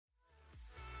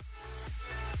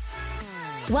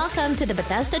Welcome to the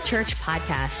Bethesda Church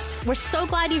Podcast. We're so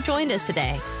glad you've joined us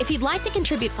today. If you'd like to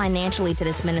contribute financially to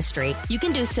this ministry, you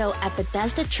can do so at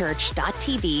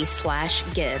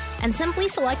BethesdaChurch.tv/give and simply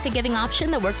select the giving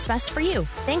option that works best for you.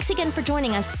 Thanks again for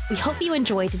joining us. We hope you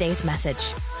enjoy today's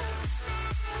message.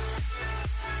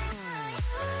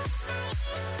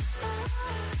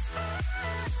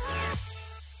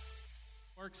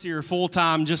 Works here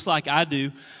full-time just like I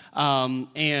do,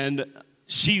 and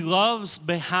she loves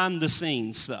behind the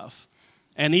scenes stuff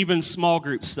and even small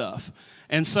group stuff.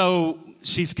 And so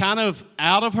she's kind of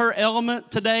out of her element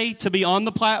today to be on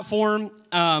the platform,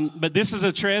 but this is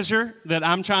a treasure that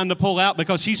I'm trying to pull out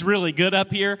because she's really good up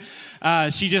here.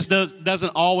 She just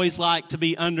doesn't always like to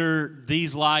be under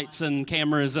these lights and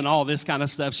cameras and all this kind of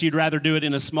stuff. She'd rather do it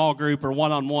in a small group or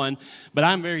one-on-one. But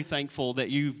I'm very thankful that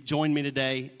you've joined me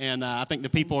today, and I think the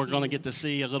people are going to get to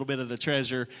see a little bit of the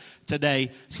treasure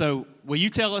today. So will you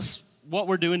tell us what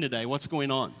we're doing today? What's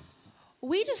going on?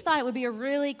 We just thought it would be a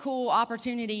really cool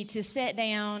opportunity to sit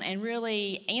down and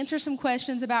really answer some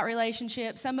questions about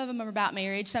relationships. Some of them are about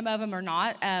marriage, some of them are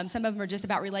not. Some of them are just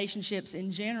about relationships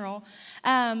in general.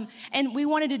 And we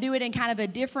wanted to do it in kind of a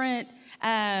different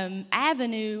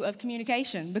avenue of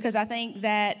communication because I think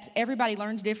that everybody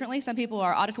learns differently. Some people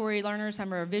are auditory learners,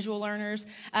 some are visual learners.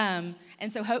 And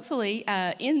so hopefully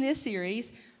in this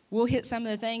series, we'll hit some of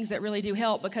the things that really do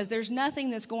help because there's nothing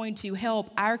that's going to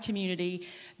help our community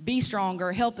be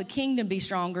stronger, help the kingdom be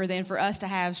stronger than for us to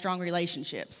have strong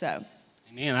relationships. So,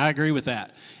 Man, I agree with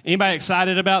that. Anybody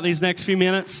excited about these next few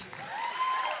minutes?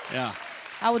 Yeah.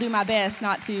 I will do my best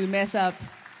not to mess up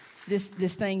this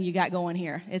thing you got going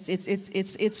here.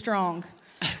 It's strong,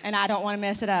 and I don't want to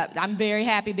mess it up. I'm very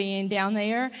happy being down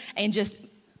there and just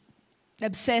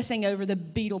obsessing over the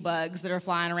beetle bugs that are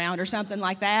flying around or something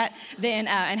like that, then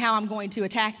and how I'm going to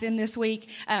attack them this week.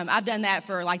 I've done that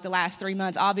for like the last 3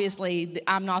 months. Obviously,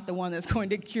 I'm not the one that's going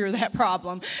to cure that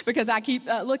problem because I keep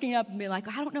looking up and being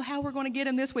like, I don't know how we're going to get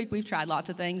them this week. We've tried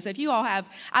lots of things. So if you all have,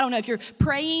 I don't know if you're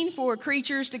praying for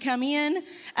creatures to come in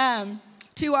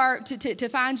to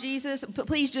find Jesus,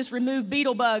 please just remove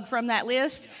beetle bug from that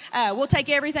list. We'll take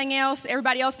everything else.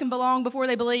 Everybody else can belong before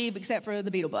they believe except for the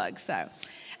beetle bug. So.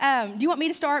 Do you want me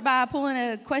to start by pulling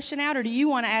a question out, or do you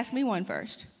want to ask me one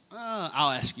first?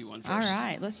 I'll ask you one first. All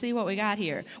right, let's see what we got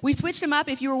here. We switched them up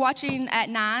if you were watching at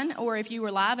 9 or if you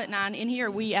were live at 9 in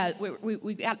here. We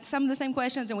got some of the same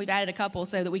questions, and we've added a couple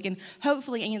so that we can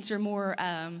hopefully answer more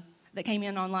that came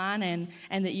in online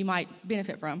and that you might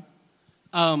benefit from.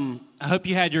 I hope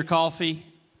you had your coffee.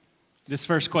 This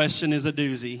first question is a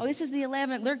doozy. Oh, this is the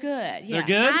 11th. They're good. Yeah. They're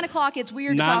good? 9 o'clock, it's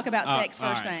weird to talk about sex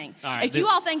first thing. All right. If you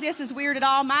all think this is weird at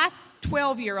all, my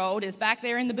 12-year-old is back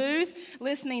there in the booth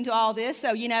listening to all this.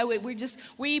 So, you know, we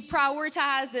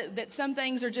prioritize that some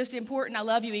things are just important. I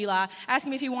love you, Eli. Ask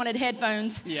him if he wanted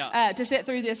headphones to sit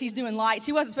through this. He's doing lights.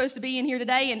 He wasn't supposed to be in here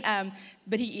today,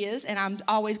 but he is. And I'm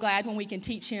always glad when we can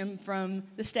teach him from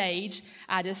the stage.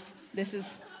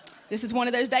 This is one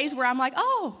of those days where I'm like,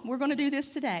 oh, we're going to do this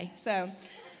today. So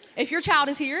if your child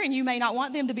is here and you may not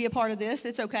want them to be a part of this,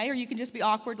 it's okay. Or you can just be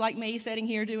awkward like me sitting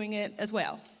here doing it as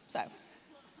well. So.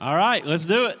 All right, let's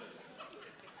do it.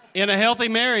 In a healthy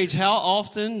marriage, how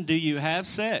often do you have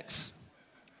sex?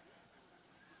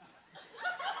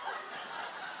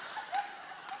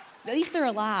 At least they're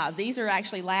alive. These are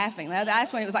actually laughing.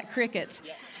 That's when it was like crickets.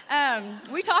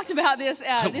 We talked about this.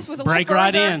 This was a Break little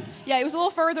further. right in. Yeah, it was a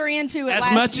little further into it as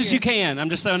last much year. as you can. I'm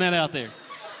just throwing that out there.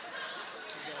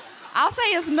 I'll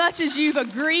say as much as you've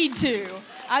agreed to.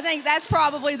 I think that's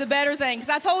probably the better thing.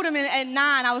 Because I told him at 9,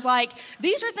 I was like,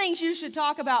 these are things you should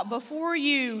talk about before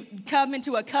you come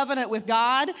into a covenant with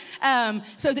God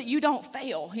so that you don't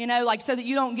fail, you know, like so that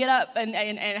you don't get up and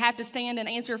have to stand and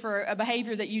answer for a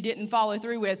behavior that you didn't follow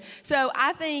through with. So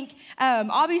I think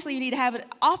obviously you need to have it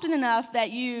often enough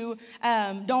that you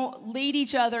don't lead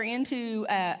each other into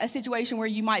a situation where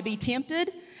you might be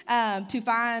tempted to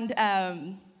find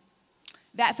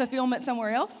that fulfillment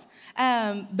somewhere else.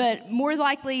 But more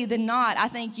likely than not, I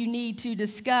think you need to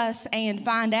discuss and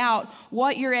find out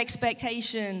what your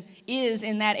expectation is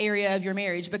in that area of your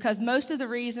marriage, because most of the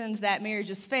reasons that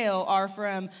marriages fail are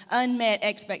from unmet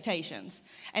expectations.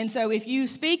 And so if you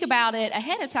speak about it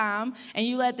ahead of time and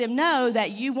you let them know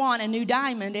that you want a new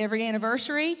diamond every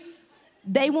anniversary,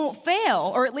 they won't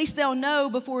fail, or at least they'll know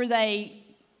before they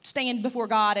stand before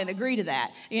God and agree to that,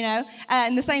 you know?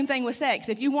 And the same thing with sex.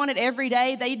 If you want it every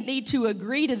day, they need to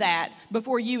agree to that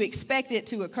before you expect it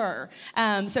to occur.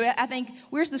 So I think,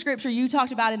 where's the scripture you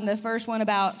talked about in the first one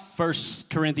about? 1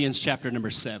 Corinthians chapter number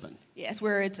 7. Yes,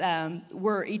 where it's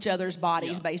we're each other's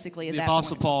bodies, basically. At the that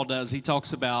Apostle point. Paul does. He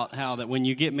talks about how that when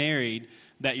you get married,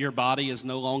 that your body is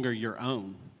no longer your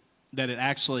own, that it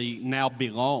actually now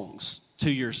belongs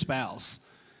to your spouse.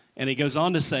 And he goes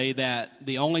on to say that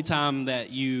the only time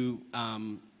that you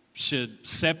should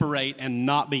separate and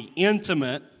not be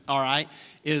intimate, all right,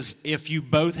 is if you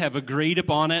both have agreed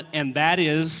upon it, and that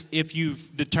is if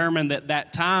you've determined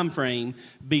that time frame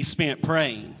be spent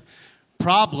praying.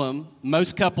 Problem,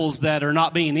 most couples that are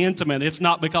not being intimate, it's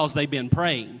not because they've been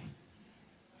praying.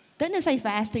 Doesn't it say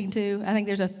fasting too? I think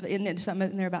isn't there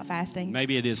something in there about fasting?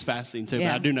 Maybe it is fasting too, but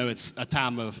I do know it's a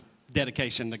time of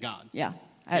dedication to God. Yeah.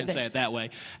 Can't say it that way.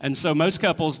 And so most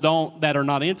couples that are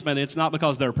not intimate, it's not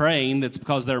because they're praying, it's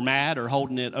because they're mad or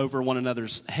holding it over one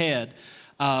another's head.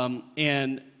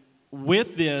 And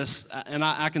with this, and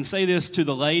I can say this to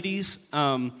the ladies,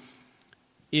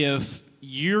 if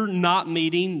you're not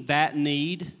meeting that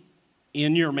need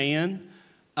in your man,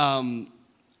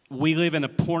 we live in a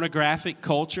pornographic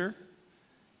culture,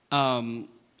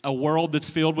 a world that's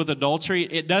filled with adultery.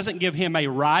 It doesn't give him a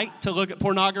right to look at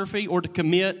pornography or to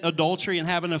commit adultery and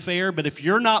have an affair, but if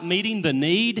you're not meeting the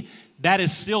need, that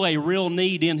is still a real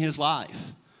need in his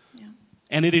life. Yeah.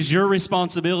 And it is your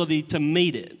responsibility to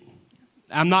meet it.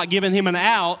 I'm not giving him an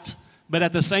out, but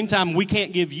at the same time, we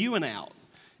can't give you an out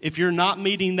if you're not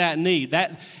meeting that need.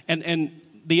 And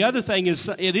the other thing is,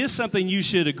 it is something you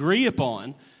should agree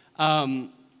upon.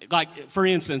 Like, for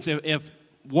instance, if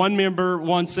one member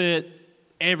wants it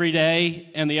every day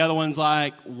and the other one's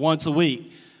like once a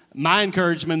week, my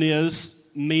encouragement is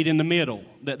meet in the middle,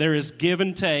 that there is give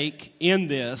and take in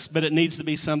this, but it needs to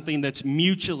be something that's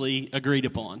mutually agreed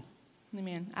upon.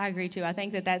 Amen. I agree too. I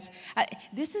think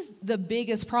this is the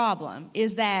biggest problem,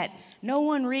 is that no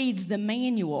one reads the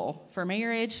manual for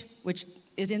marriage, which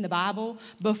is in the Bible,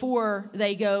 before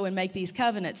they go and make these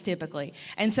covenants typically.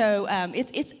 And so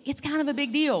it's kind of a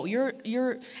big deal.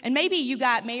 And maybe you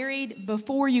got married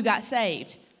before you got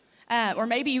saved. Or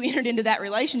maybe you entered into that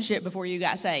relationship before you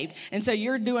got saved. And so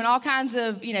you're doing all kinds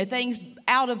of, things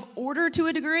out of order to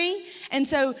a degree. And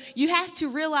so you have to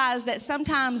realize that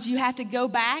sometimes you have to go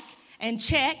back and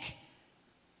check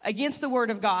against the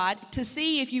Word of God to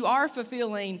see if you are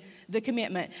fulfilling the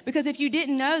commitment. Because if you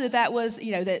didn't know that was,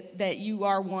 that you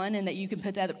are one and that you can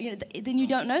put that, then you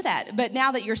don't know that. But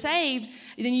now that you're saved,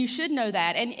 then you should know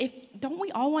that. And don't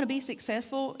we all want to be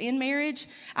successful in marriage?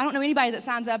 I don't know anybody that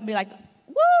signs up and be like,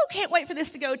 woo, can't wait for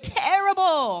this to go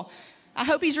terrible. I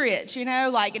hope he's rich,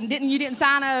 and you didn't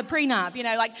sign a prenup,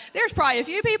 there's probably a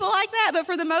few people like that, but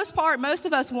for the most part, most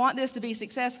of us want this to be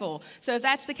successful. So if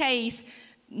that's the case,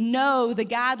 know the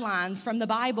guidelines from the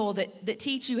Bible that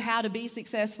teach you how to be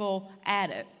successful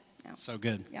at it. Yeah. So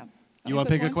good. Yeah. You want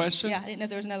to pick a question? Yeah, I didn't know if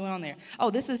there was another one on there.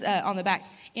 Oh, this is on the back.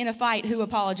 In a fight, who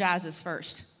apologizes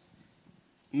first?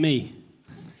 Me.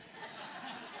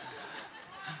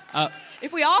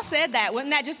 If we all said that,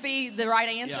 wouldn't that just be the right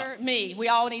answer? Yeah. Me. We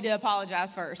all need to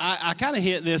apologize first. I kind of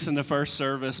hit this in the first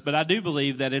service, but I do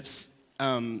believe that it's,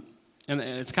 and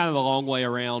it's kind of the long way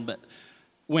around, but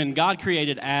when God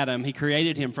created Adam, he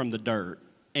created him from the dirt.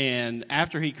 And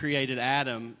after he created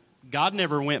Adam, God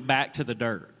never went back to the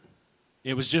dirt.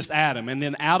 It was just Adam. And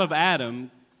then out of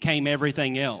Adam came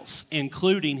everything else,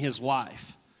 including his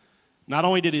wife. Not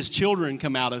only did his children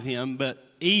come out of him, but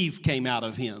Eve came out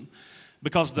of him.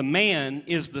 Because the man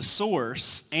is the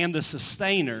source and the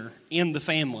sustainer in the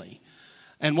family.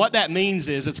 And what that means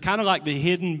is it's kind of like the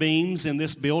hidden beams in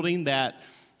this building that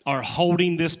are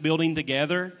holding this building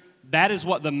together. That is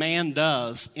what the man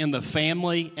does in the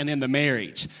family and in the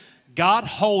marriage. God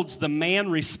holds the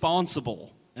man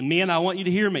responsible. And men, I want you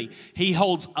to hear me. He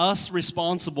holds us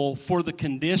responsible for the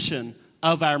condition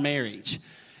of our marriage.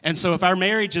 And so if our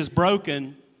marriage is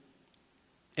broken,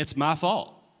 it's my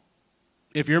fault.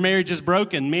 If your marriage is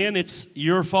broken, men, it's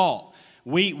your fault.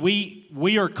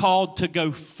 We are called to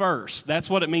go first. That's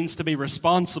what it means to be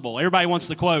responsible. Everybody wants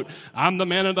to quote, I'm the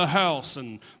man of the house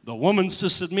and the woman's to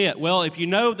submit. Well, if you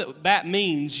know that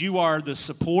means you are the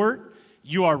support,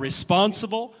 you are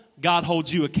responsible, God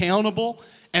holds you accountable,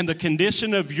 and the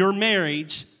condition of your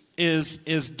marriage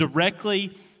is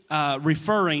directly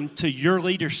referring to your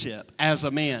leadership as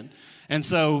a man. And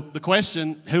so the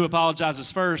question, who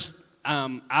apologizes first?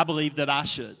 I believe that I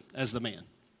should as the man.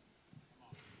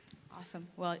 Awesome.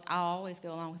 Well, I'll always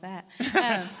go along with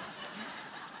that.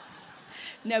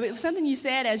 No, it was something you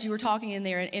said as you were talking in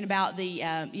there and about the,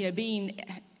 being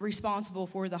responsible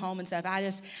for the home and stuff.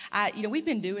 We've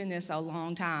been doing this a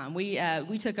long time.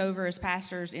 We took over as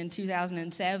pastors in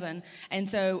 2007, and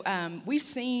so we've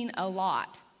seen a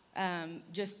lot. On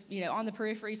the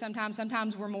periphery sometimes.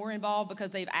 Sometimes we're more involved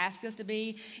because they've asked us to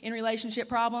be in relationship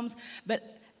problems,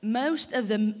 but most of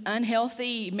the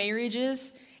unhealthy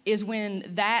marriages is when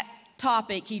that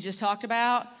topic he just talked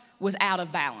about was out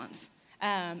of balance.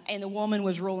 And the woman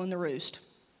was ruling the roost.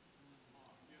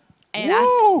 And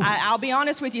I'll be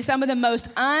honest with you, some of the most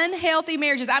unhealthy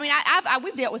marriages, I mean,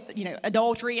 we've dealt with,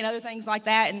 adultery and other things like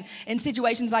that and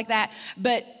situations like that.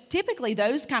 But typically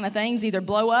those kind of things either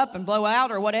blow up and blow out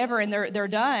or whatever, and they're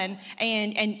done,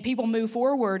 and people move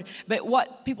forward. But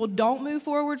what people don't move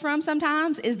forward from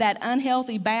sometimes is that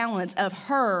unhealthy balance of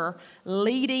her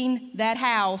leading that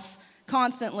house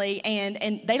constantly,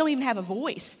 and they don't even have a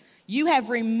voice. You have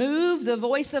removed the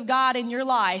voice of God in your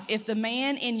life if the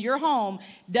man in your home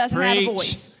doesn't have a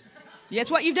voice.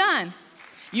 That's what you've done.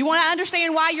 You want to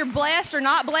understand why you're blessed or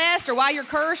not blessed, or why you're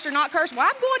cursed or not cursed? Well,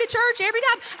 I'm going to church every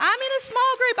time. I'm in a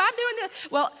small group. I'm doing this.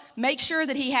 Well, make sure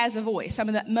that he has a voice. Some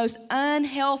of the most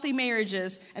unhealthy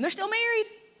marriages, and they're still married.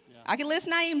 Yeah. I can list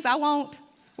names. I won't.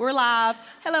 We're live.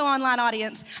 Hello, online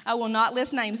audience. I will not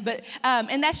list names, but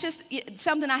and that's just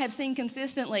something I have seen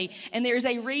consistently. And there's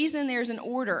a reason, there's an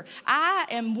order. I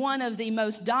am one of the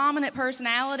most dominant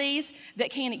personalities that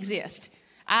can exist.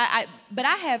 But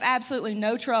I have absolutely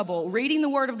no trouble reading the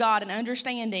Word of God and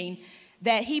understanding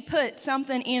that He put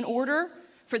something in order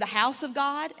for the house of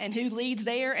God and who leads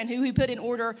there and who He put in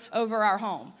order over our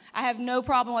home. I have no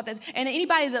problem with this. And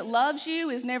anybody that loves you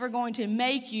is never going to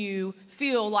make you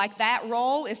feel like that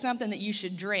role is something that you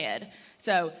should dread.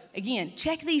 So, again,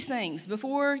 check these things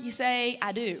before you say,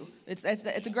 I do. It's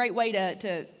a great way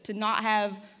to not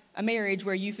have a marriage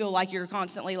where you feel like you're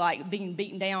constantly like being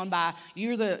beaten down by,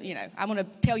 I'm going to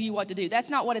tell you what to do. That's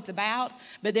not what it's about,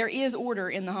 but there is order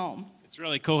in the home. It's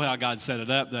really cool how God set it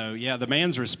up, though. Yeah, the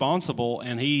man's responsible,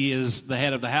 and he is the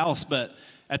head of the house, but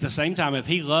at the same time, if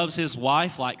he loves his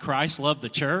wife like Christ loved the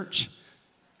church,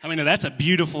 I mean, that's a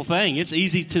beautiful thing. It's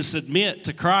easy to submit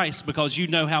to Christ because you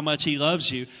know how much He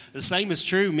loves you. The same is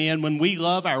true, men. When we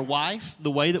love our wife the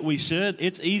way that we should,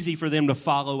 it's easy for them to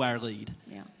follow our lead.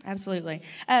 Yeah, absolutely.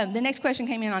 The next question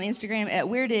came in on Instagram.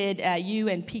 Where did you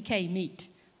and PK meet?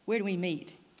 Where did we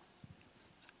meet?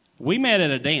 We met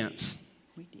at a dance.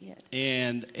 We did.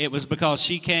 And it was because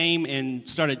she came and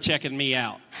started checking me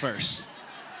out first.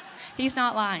 He's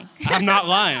not lying. I'm not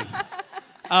lying.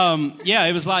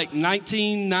 It was like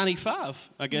 1995,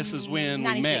 I guess, is when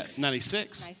 96. we met.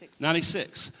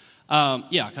 96.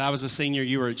 I was a senior,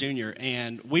 you were a junior,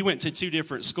 and we went to two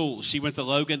different schools. She went to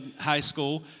Logan High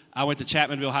School. I went to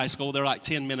Chapmanville High School. They're like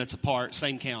 10 minutes apart,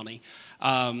 same county.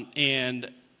 And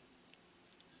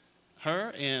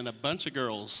her and a bunch of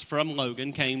girls from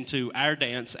Logan came to our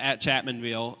dance at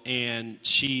Chapmanville, and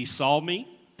she saw me,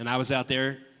 and I was out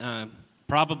there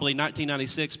probably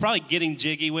 1996, probably getting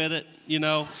jiggy with it,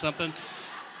 something.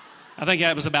 I think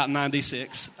that was about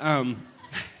 96.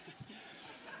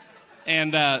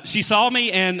 And she saw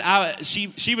me, and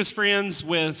she was friends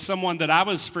with someone that I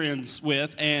was friends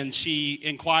with, and she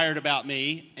inquired about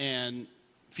me. And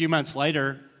a few months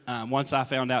later, once I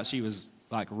found out she was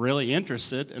like really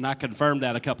interested, and I confirmed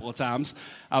that a couple of times,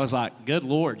 I was like, good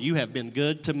Lord, you have been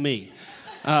good to me.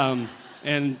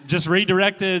 And just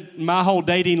redirected my whole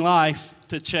dating life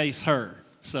to chase her.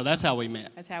 So that's how we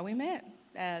met. That's how we met.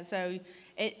 So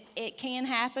it can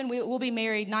happen. We'll be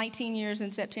married 19 years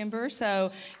in September,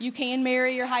 so you can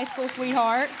marry your high school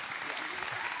sweetheart.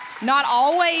 Not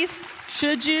always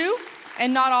should you,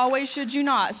 and not always should you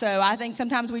not. So I think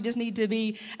sometimes we just need to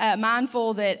be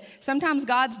mindful that sometimes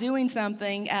God's doing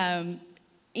something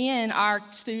in our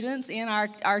students, in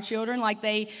our children. Like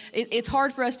it's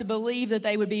hard for us to believe that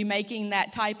they would be making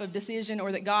that type of decision,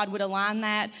 or that God would align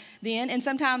that then. And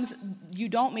sometimes you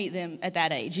don't meet them at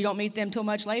that age. You don't meet them till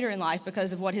much later in life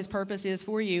because of what His purpose is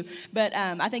for you. But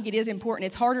I think it is important.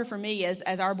 It's harder for me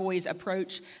as our boys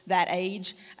approach that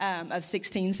age of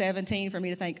 16, 17 for me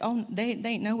to think, oh, they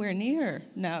ain't nowhere near.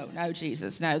 No,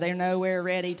 Jesus. No, they're nowhere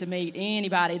ready to meet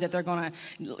anybody that they're going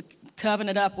to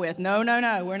covenant up with. No,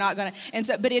 we're not going to. And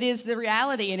so, but it is the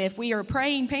reality. And if we are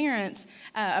praying parents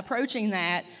approaching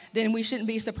that, then we shouldn't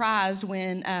be surprised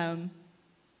when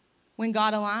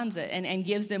God aligns it and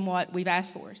gives them what we've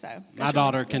asked for. So my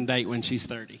daughter can date when she's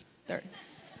 30.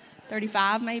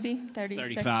 35 maybe?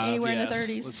 35, anywhere yes. in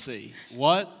the 30s. Let's see.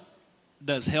 What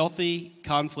does healthy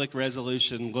conflict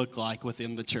resolution look like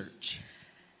within the church?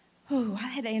 Oh, I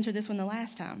had to answer this one the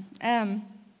last time.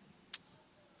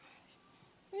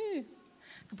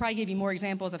 Could probably give you more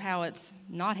examples of how it's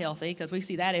not healthy, because we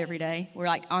see that every day. We're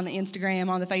like on the Instagram,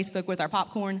 on the Facebook with our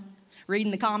popcorn,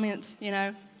 reading the comments,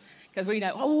 because we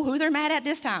know, who they're mad at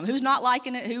this time, who's not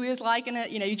liking it, who is liking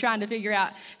it. You're trying to figure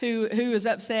out who is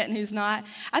upset and who's not.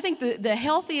 I think the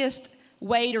healthiest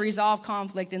way to resolve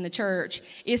conflict in the church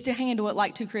is to handle it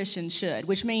like two Christians should,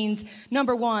 which means,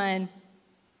 number one,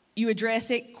 you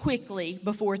address it quickly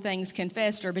before things can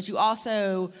fester, but you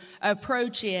also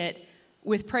approach it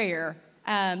with prayer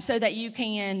so that you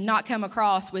can not come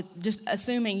across with just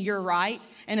assuming you're right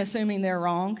and assuming they're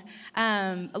wrong.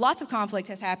 Lots of conflict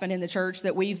has happened in the church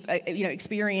that we've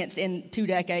experienced in 2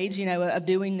 decades, of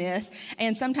doing this.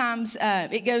 And sometimes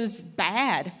it goes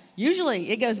bad.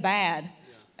 Usually it goes bad.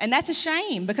 And that's a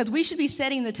shame because we should be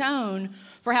setting the tone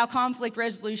for how conflict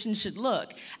resolution should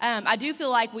look. I do feel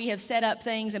like we have set up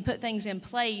things and put things in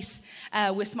place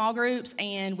with small groups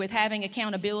and with having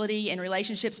accountability and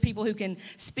relationships, people who can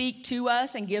speak to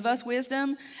us and give us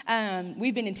wisdom.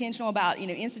 We've been intentional about,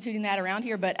 instituting that around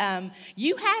here, but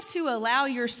you have to allow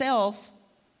yourself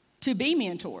to be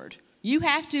mentored. You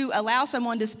have to allow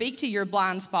someone to speak to your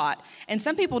blind spot. And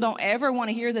some people don't ever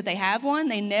want to hear that they have one.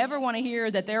 They never want to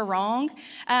hear that they're wrong.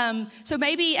 So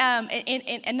maybe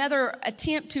another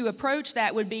attempt to approach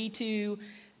that would be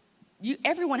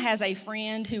everyone has a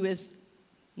friend who is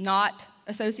not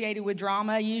associated with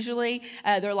drama usually.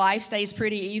 Their life stays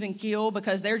pretty even keel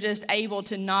because they're just able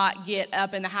to not get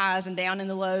up in the highs and down in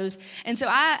the lows. And so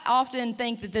I often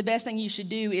think that the best thing you should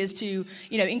do is to,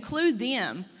 include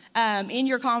them in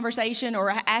your conversation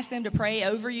or ask them to pray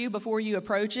over you before you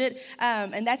approach it.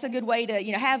 And that's a good way to,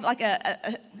 have like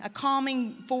a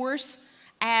calming force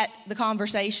at the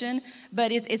conversation,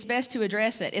 but it's best to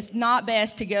address it. It's not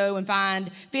best to go and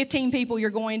find 15 people you're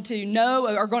going to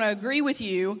know are going to agree with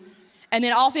you, and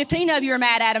then all 15 of you are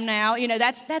mad at them now.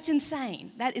 That's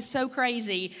insane. That is so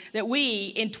crazy that we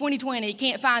in 2020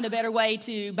 can't find a better way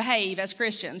to behave as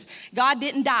Christians. God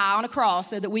didn't die on a cross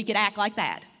so that we could act like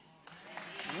that.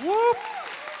 Whoop.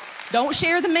 Don't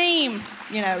share the meme.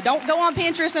 Don't go on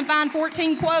Pinterest and find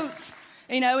 14 quotes,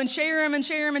 and share them and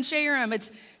share them and share them.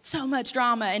 It's so much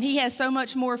drama, and he has so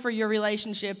much more for your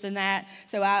relationship than that.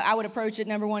 So I would approach it,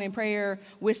 number one, in prayer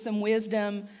with some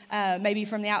wisdom, maybe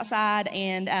from the outside,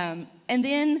 and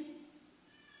then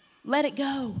let it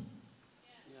go.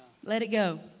 Yeah. Let it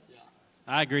go. Yeah.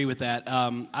 I agree with that.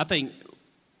 I think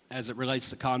as it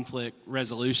relates to conflict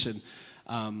resolution,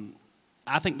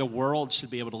 I think the world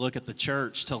should be able to look at the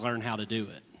church to learn how to do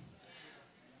it.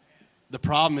 The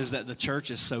problem is that the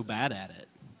church is so bad at it.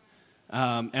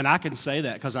 And I can say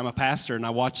that because I'm a pastor and I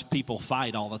watch people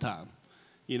fight all the time.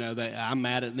 I'm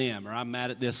mad at them or I'm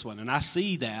mad at this one. And I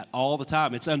see that all the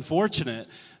time. It's unfortunate,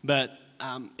 but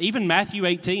even Matthew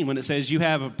 18, when it says you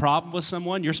have a problem with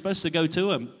someone, you're supposed to go to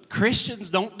them.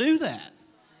 Christians don't do that.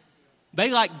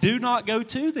 They do not go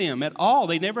to them at all.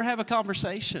 They never have a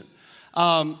conversation.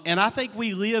 And I think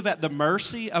we live at the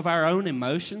mercy of our own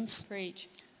emotions. Preach.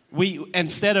 We,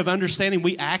 instead of understanding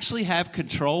we actually have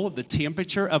control of the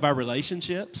temperature of our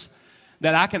relationships,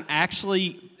 that I can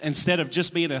actually, instead of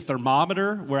just being a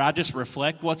thermometer where I just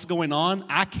reflect what's going on,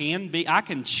 I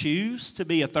can choose to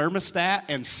be a thermostat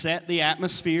and set the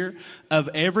atmosphere of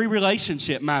every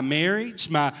relationship, my marriage,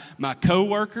 my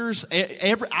coworkers,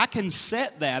 I can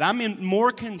set that. I'm in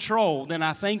more control than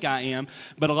I think I am.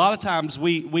 But a lot of times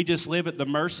we just live at the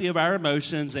mercy of our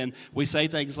emotions, and we say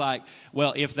things like,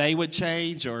 well, if they would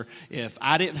change, or if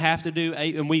I didn't have to do,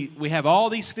 and we have all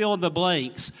these fill in the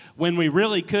blanks when we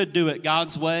really could do it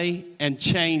God's way and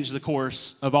change the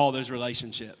course of all those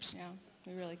relationships. Yeah,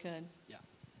 we really could. Yeah.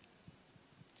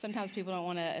 Sometimes people don't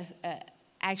want to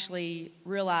actually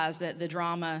realize that the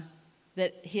drama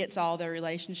that hits all their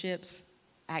relationships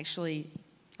actually,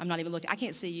 I'm not even looking, I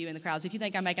can't see you in the crowds. If you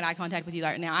think I'm making eye contact with you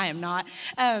right now, I am not.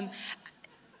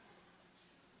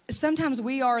 Sometimes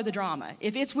we are the drama.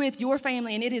 If it's with your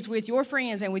family and it is with your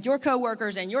friends and with your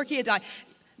coworkers and your kids,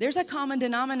 there's a common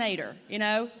denominator,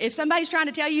 If somebody's trying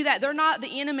to tell you that they're not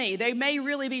the enemy, they may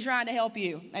really be trying to help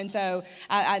you. And so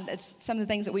it's some of the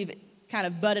things that we've kind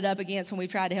of butted up against when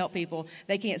we've tried to help people.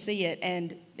 They can't see it.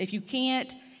 And if you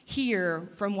can't hear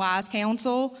from wise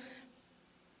counsel,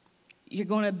 you're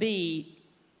going to be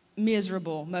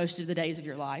miserable most of the days of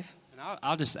your life. And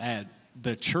I'll just add,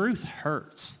 the truth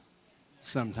hurts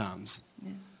sometimes.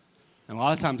 Yeah. And a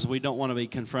lot of times we don't want to be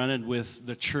confronted with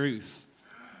the truth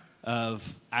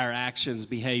of our actions,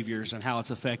 behaviors, and how it's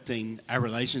affecting our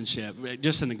relationship.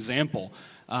 Just an example,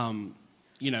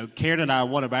 Karen and I,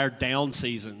 one of our down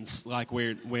seasons,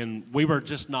 when we were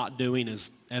just not doing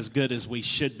as good as we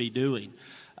should be doing,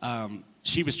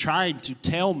 she was trying to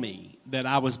tell me that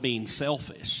I was being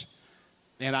selfish,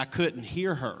 and I couldn't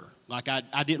hear her.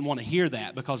 I didn't want to hear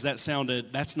that because that's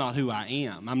not who I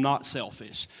am. I'm not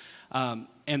selfish.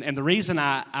 And the reason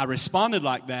I responded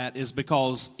like that is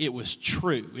because it was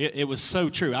true. It was so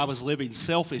true. I was living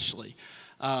selfishly.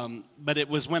 But it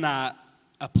was when I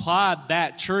applied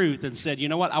that truth and said, you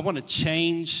know what, I want to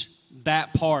change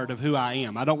that part of who I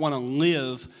am. I don't want to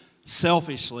live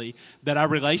selfishly, that our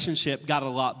relationship got a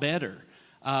lot better.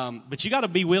 But you got to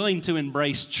be willing to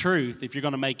embrace truth if you're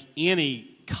going to make any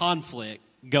conflict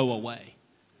go away,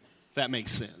 if that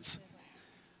makes sense.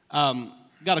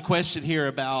 Got a question here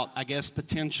about, I guess,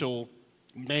 potential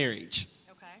marriage.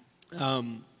 Okay.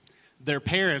 Their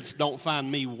parents don't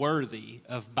find me worthy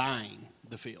of buying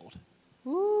the field.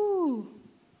 Ooh.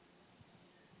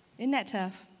 Isn't that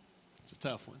tough? It's a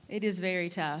tough one. It is very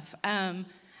tough.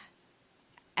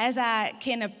 As I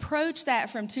can approach that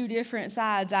from two different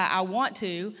sides, I want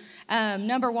to.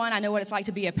 Number one, I know what it's like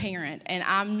to be a parent, and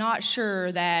I'm not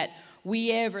sure that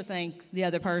we ever think the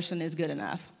other person is good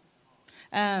enough.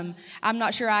 I'm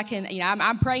not sure I can,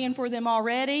 I'm praying for them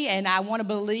already, and I want to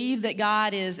believe that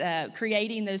God is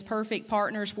creating those perfect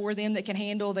partners for them that can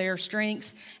handle their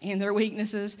strengths and their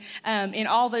weaknesses and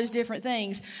all those different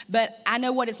things. But I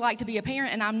know what it's like to be a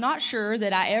parent, and I'm not sure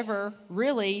that I ever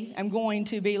really am going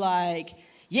to be like,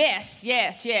 yes,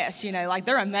 like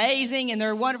they're amazing and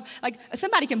they're wonderful. Like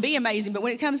somebody can be amazing, but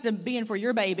when it comes to being for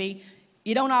your baby,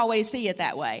 you don't always see it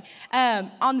that way.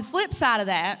 On the flip side of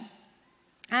that,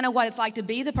 I know what it's like to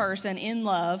be the person in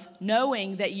love,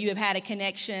 knowing that you have had a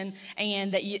connection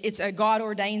and that it's a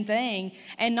God-ordained thing,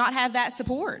 and not have that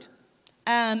support.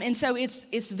 And so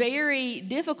it's very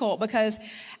difficult because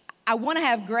I want to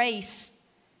have grace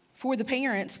for the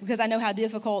parents, because I know how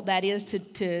difficult that is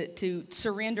to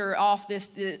surrender off this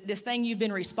thing you've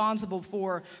been responsible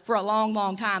for a long,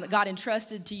 long time, that God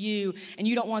entrusted to you, and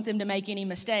you don't want them to make any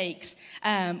mistakes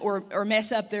or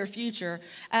mess up their future.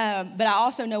 But I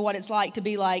also know what it's like to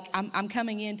be like, I'm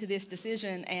coming into this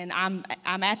decision, and I'm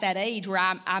at that age where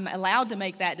I'm allowed to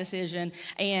make that decision,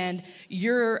 and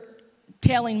you're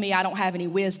telling me I don't have any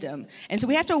wisdom. And so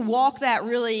we have to walk that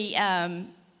really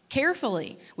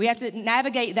carefully. We have to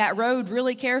navigate that road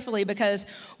really carefully, because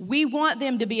we want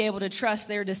them to be able to trust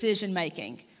their decision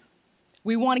making.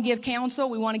 We want to give counsel,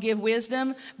 we want to give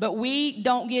wisdom, but we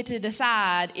don't get to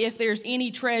decide if there's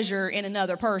any treasure in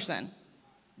another person.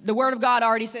 The Word of God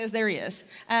already says there is.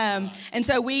 And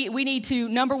so we need to,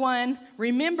 number one,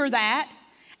 remember that.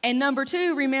 And number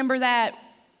two, remember that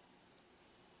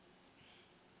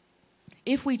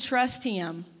if we trust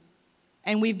Him,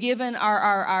 and we've given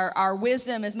our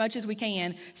wisdom as much as we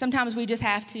can, sometimes we just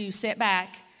have to sit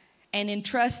back and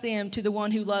entrust them to the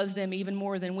one who loves them even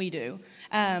more than we do.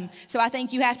 So I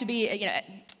think you have to be,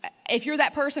 if you're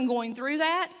that person going through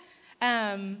that,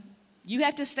 you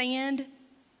have to stand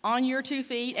on your 2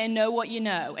 feet and know what you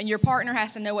know. And your partner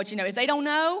has to know what you know. If they don't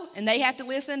know and they have to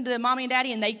listen to mommy and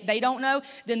daddy and they don't know,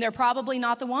 then they're probably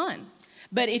not the one.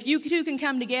 But if you two can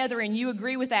come together and you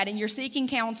agree with that, and you're seeking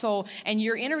counsel and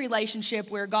you're in a relationship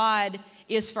where God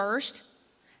is first,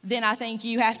 then I think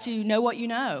you have to know what you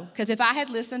know. Because if I had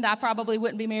listened, I probably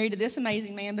wouldn't be married to this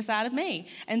amazing man beside of me.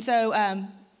 And so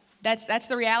that's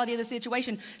the reality of the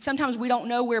situation. Sometimes we don't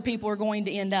know where people are going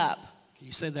to end up. Can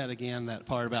you say that again, that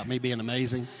part about me being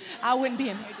amazing? I wouldn't be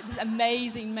married to this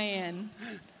amazing man.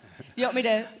 You want me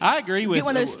to I agree with get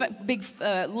one of those big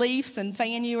leaves and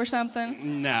fan you or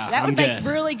something? No, that would make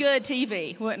really good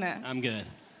TV, wouldn't it? I'm good.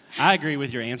 I agree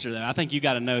with your answer, though. I think you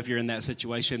got to know, if you're in that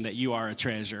situation, that you are a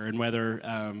treasure, and whether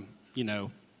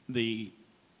the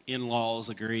in-laws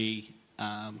agree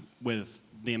with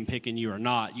them picking you or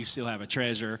not, you still have a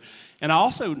treasure. And I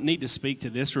also need to speak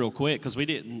to this real quick, because we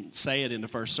didn't say it in the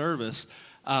first service.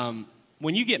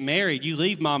 When you get married, you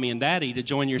leave mommy and daddy to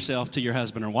join yourself to your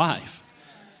husband or wife.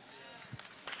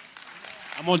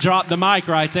 I'm going to drop the mic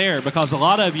right there, because a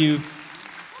lot of you,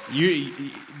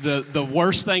 the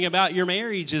worst thing about your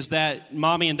marriage is that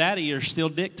mommy and daddy are still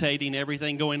dictating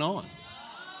everything going on.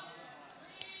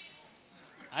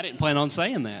 I didn't plan on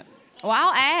saying that. Well,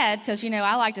 I'll add, because,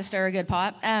 I like to stir a good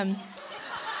pot.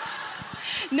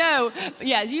 No,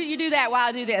 yeah, you do that while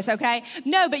I do this, okay?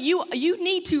 No, but you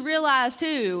need to realize,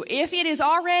 too, if it is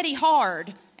already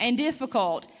hard and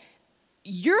difficult,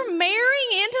 you're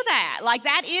marrying into that. Like,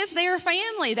 that is their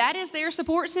family. That is their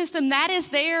support system. That is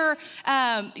their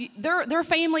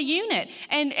family unit.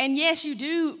 And yes, you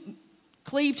do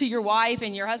cleave to your wife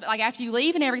and your husband, like after you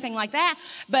leave and everything like that.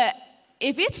 But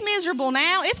if it's miserable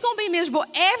now, it's going to be miserable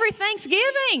every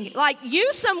Thanksgiving. Like,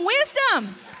 use some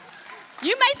wisdom.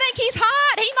 You may think he's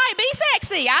hot. He might be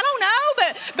sexy. I don't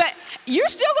know. But you're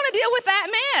still going to deal with that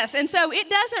mess. And so it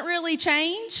doesn't really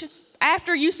change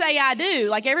after you say I do.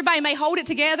 Like, everybody may hold it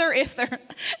together if they're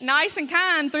nice and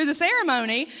kind through the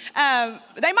ceremony. They might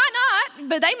not,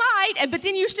 but they might. But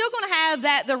then you're still going to have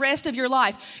that the rest of your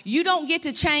life. You don't get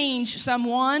to change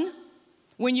someone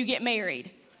when you get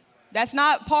married. That's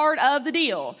not part of the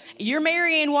deal. You're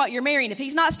marrying what you're marrying. If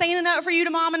he's not standing up for you to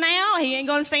mama now, he ain't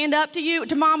going to stand up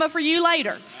to mama for you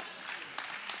later.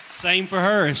 Same for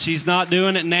her. If she's not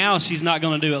doing it now, she's not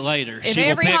going to do it later. She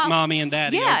will pick mommy and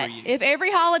daddy over you. If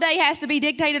every holiday has to be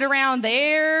dictated around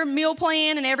their meal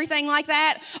plan and everything like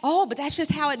that, but that's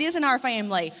just how it is in our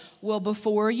family. Well,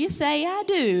 before you say I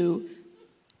do,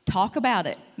 talk about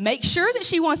it. Make sure that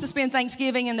she wants to spend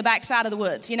Thanksgiving in the backside of the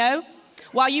woods,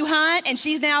 while you hunt, and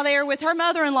she's now there with her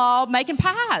mother-in-law making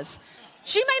pies.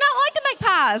 She may not like to make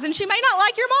pies, and she may not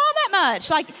like your mom that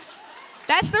much.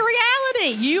 That's the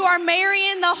reality. You are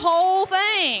marrying the whole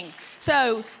thing.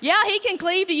 So, he can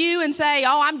cleave to you and say,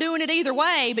 I'm doing it either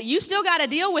way, but you still got to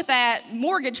deal with that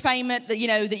mortgage payment that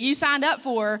you signed up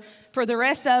for the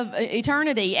rest of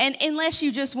eternity, and unless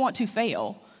you just want to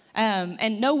fail.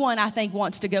 And no one, I think,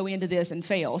 wants to go into this and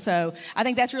fail. So I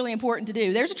think that's really important to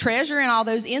do. There's a treasure in all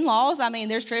those in-laws. I mean,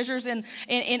 there's treasures in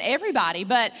everybody.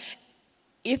 But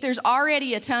if there's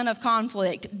already a ton of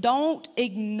conflict, don't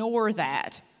ignore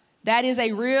that. That is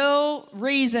a real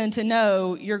reason to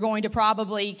know you're going to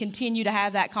probably continue to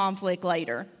have that conflict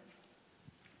later.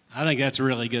 I think that's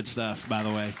really good stuff, by the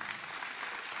way.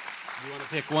 You want to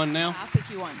pick one now? I'll pick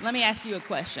you one. Let me ask you a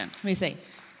question. Let me see.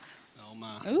 Oh,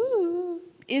 my. Ooh.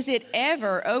 Is it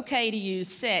ever okay to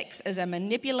use sex as a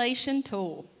manipulation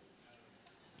tool?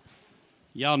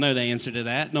 Y'all know the answer to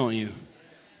that, don't you?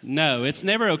 No, it's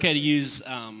never okay to use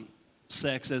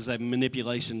sex as a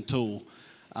manipulation tool.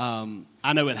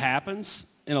 I know it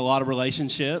happens in a lot of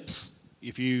relationships.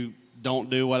 If you don't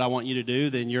do what I want you to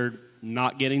do, then you're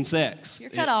not getting sex.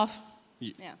 You're cut off.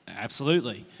 Yeah.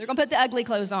 Absolutely. They're going to put the ugly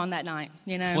clothes on that night,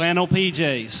 Flannel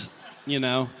PJs,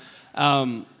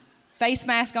 Face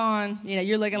mask on,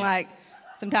 you're looking like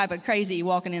some type of crazy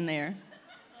walking in there.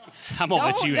 I'm going to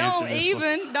let you answer this one.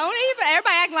 Don't even.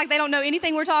 Everybody acting like they don't know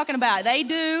anything we're talking about. They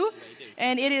do.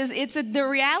 And the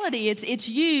reality. It's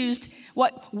used.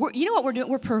 What we're doing?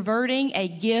 We're perverting a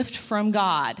gift from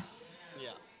God. Yeah.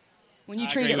 When you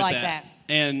treat it like that.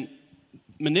 And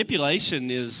manipulation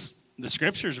the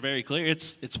scripture is very clear.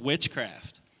 It's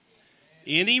witchcraft.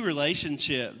 Any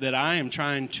relationship that I am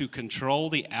trying to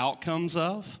control the outcomes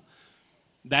of,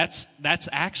 that's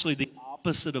actually the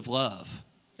opposite of love.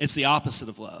 It's the opposite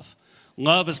of love.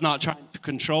 Love is not trying to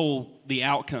control the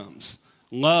outcomes.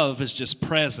 Love is just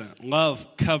present. Love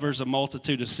covers a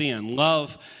multitude of sin.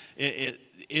 Love it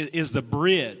is the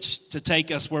bridge to take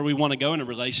us where we want to go in a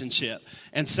relationship.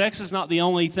 And sex is not the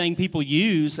only thing people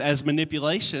use as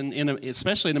manipulation,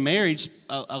 especially in a marriage.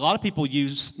 A lot of people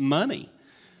use money.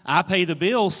 I pay the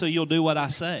bill, so you'll do what I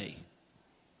say.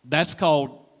 That's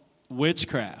called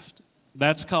witchcraft.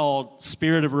 That's called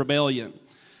spirit of rebellion.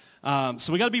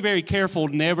 So we got to be very careful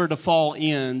never to fall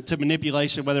into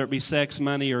manipulation, whether it be sex,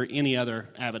 money, or any other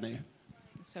avenue.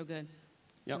 So good.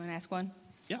 Yep. You want to ask one?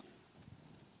 Yeah.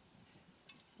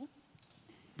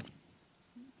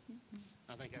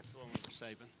 I think that's the one we're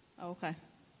saving. Oh, okay.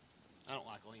 I don't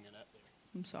like leaning up there.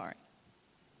 I'm sorry.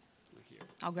 Look here.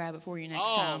 I'll grab it for you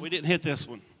next time. Oh, we didn't hit this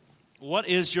one. What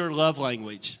is your love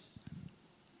language?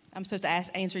 I'm supposed to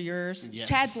answer yours? Yes.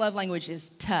 Chad's love language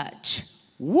is touch.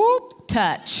 Whoop.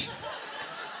 Touch.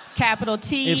 Capital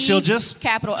T. If she'll just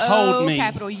capital hold O, me.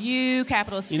 capital U,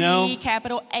 capital C,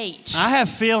 capital H. I have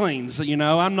feelings,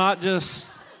 I'm not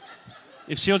just,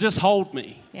 if she'll just hold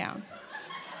me. Yeah.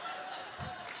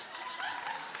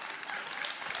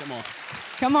 Come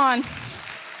on. Go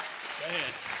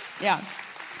ahead. Yeah.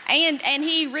 And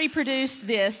he reproduced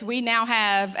this. We now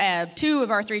have 2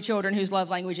 of our 3 children whose love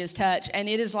language is touch, and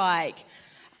it is like,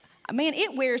 man,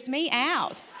 it wears me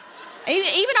out.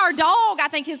 Even our dog, I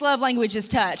think his love language is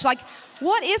touch. Like,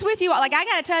 what is with you? Like, I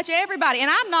got to touch everybody, and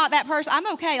I'm not that person.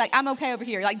 I'm okay. Like, I'm okay over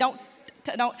here. Like, don't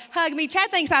hug me. Chad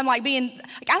thinks I'm like being,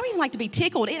 like, I don't even like to be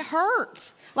tickled. It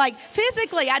hurts. Like,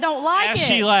 physically, I don't like it. As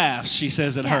she laughs, she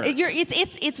says it hurts.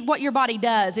 It's what your body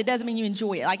does. It doesn't mean you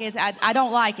enjoy it. Like, I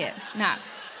don't like it. No.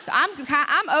 So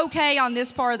I'm okay on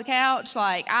this part of the couch.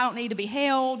 Like, I don't need to be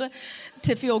held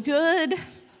to feel good.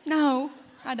 No,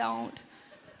 I don't.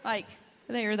 Like,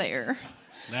 they're there.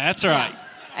 That's right.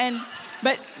 Yeah.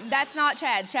 But that's not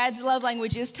Chad's. Chad's love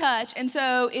language is touch. And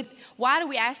so why do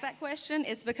we ask that question?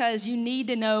 It's because you need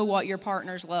to know what your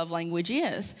partner's love language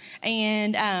is.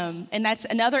 And that's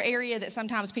another area that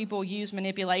sometimes people use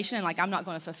manipulation. Like, I'm not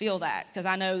going to fulfill that because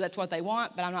I know that's what they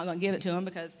want, but I'm not going to give it to them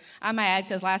because I'm mad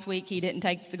because last week he didn't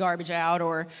take the garbage out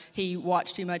or he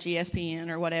watched too much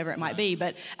ESPN or whatever it might be.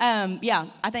 But, I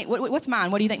think, what's mine?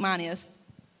 What do you think mine is?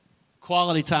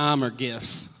 Quality time or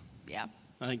gifts. Yeah.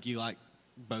 I think you like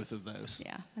both of those.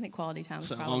 Yeah, I think quality time is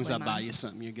so probably as long as I mine. buy you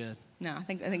something, you're good. No, I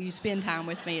think you spend time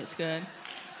with me, it's good.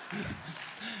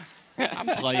 I'm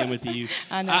playing with you.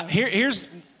 I know.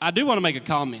 I do want to make a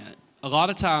comment. A lot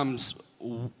of times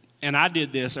And I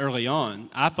did this early on.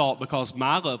 I thought because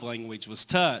my love language was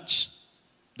touch,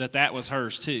 that was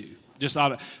hers too.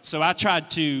 So I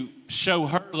tried to show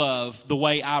her love the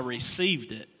way I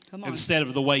received it instead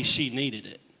of the way she needed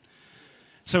it.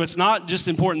 So it's not just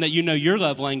important that you know your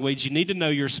love language. You need to know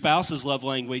your spouse's love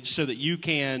language so that you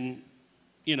can,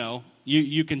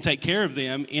 you can take care of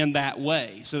them in that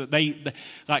way. So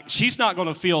that she's not going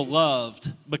to feel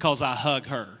loved because I hug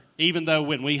her. Even though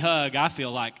when we hug, I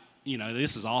feel like,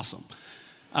 this is awesome.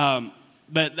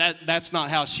 But that's not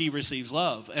how she receives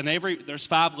love. And there's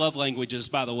 5 love languages,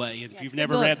 by the way. If you've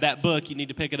never read that book, you need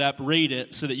to pick it up, read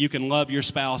it, so that you can love your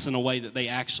spouse in a way that they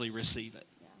actually receive it.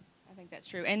 Yeah, I think that's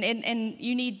true. And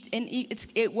you need, and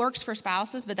it works for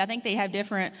spouses, but I think they have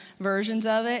different versions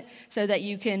of it so that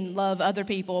you can love other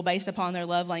people based upon their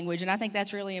love language. And I think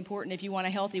that's really important if you want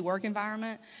a healthy work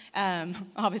environment.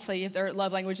 Obviously, if their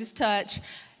love language is touch,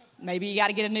 maybe you got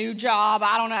to get a new job.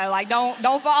 I don't know.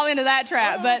 Don't fall into that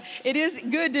trap. But it is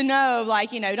good to know,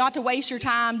 not to waste your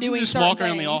time doing certain things. Just walk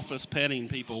around the office petting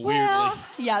people well, weirdly.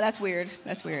 Yeah, that's weird.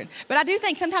 But I do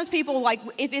think sometimes people,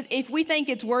 if we think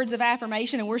it's words of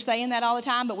affirmation and we're saying that all the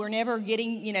time, but we're never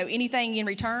getting, anything in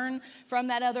return from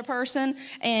that other person,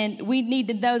 and we need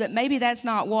to know that maybe that's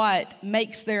not what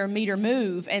makes their meter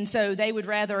move. And so they would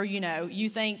rather, you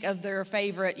think of their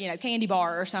favorite, candy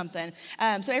bar or something.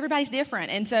 So everybody's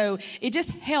different. And so it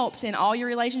just helps in all your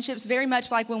relationships, very much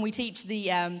like when we teach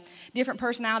the different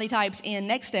personality types in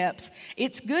Next Steps.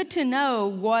 It's good to know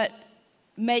what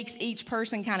makes each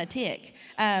person kind of tick.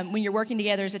 When you're working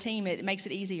together as a team, it makes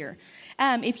it easier.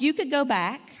 If you could go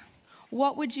back,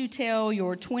 what would you tell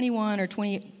your 21 or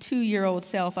 22-year-old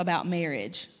self about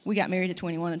marriage? We got married at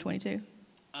 21 and 22.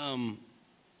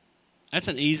 That's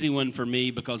an easy one for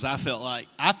me because I feel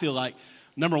like,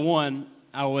 number one,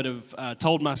 I would have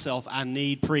told myself I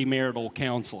need premarital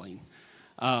counseling.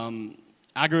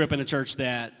 I grew up in a church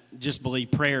that just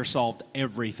believed prayer solved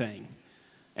everything.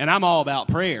 And I'm all about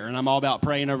prayer, and I'm all about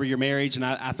praying over your marriage, and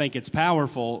I think it's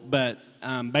powerful. But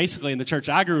basically in the church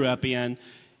I grew up in,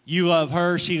 you love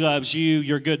her, she loves you,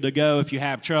 you're good to go. If you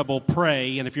have trouble,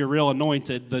 pray, and if you're real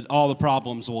anointed, all the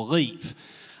problems will leave.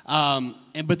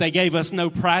 But they gave us no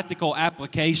practical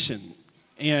application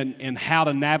in how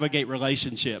to navigate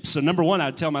relationships. So number one,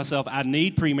 I'd tell myself I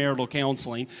need premarital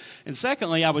counseling. And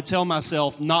secondly, I would tell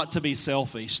myself not to be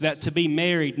selfish, that to be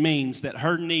married means that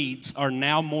her needs are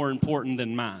now more important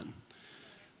than mine.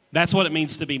 That's what it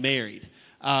means to be married.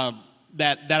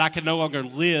 That I can no longer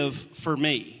live for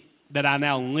me, that I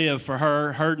now live for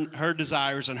her. Her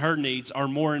desires and her needs are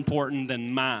more important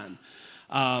than mine.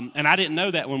 And I didn't know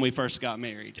that when we first got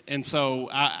married. And so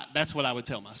that's what I would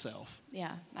tell myself.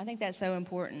 Yeah, I think that's so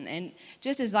important. And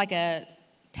just as like a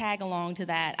tag along to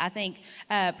that, I think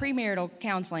premarital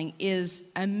counseling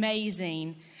is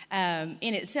amazing in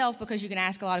itself because you can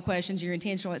ask a lot of questions. You're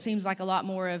intentional. It seems like a lot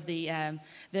more of the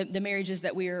marriages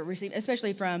that we are receiving,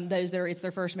 especially from those that it's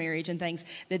their first marriage and things,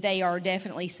 that they are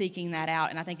definitely seeking that out.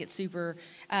 And I think it's super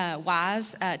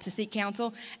wise to seek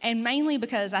counsel. And mainly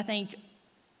because I think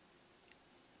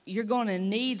you're going to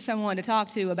need someone to talk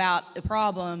to about the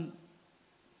problem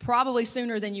probably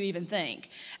sooner than you even think.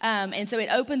 And so it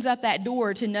opens up that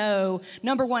door to know,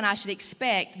 number one, I should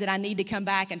expect that I need to come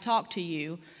back and talk to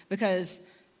you because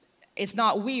it's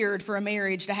not weird for a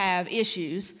marriage to have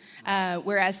issues,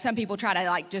 whereas some people try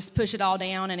to just push it all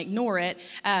down and ignore it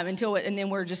and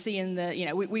then we're just seeing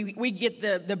we get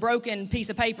the broken piece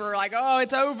of paper oh,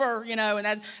 it's over, and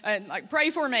that's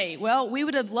pray for me. Well, we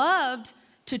would have loved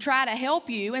to try to help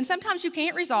you. And sometimes you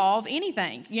can't resolve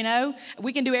anything,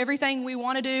 We can do everything we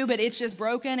want to do, but it's just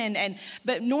broken.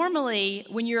 But normally,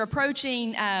 when you're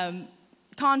approaching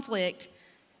conflict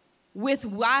with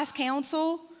wise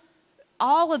counsel,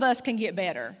 all of us can get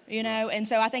better, And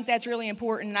so I think that's really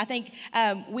important. And I think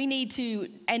we need to,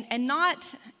 and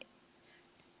not...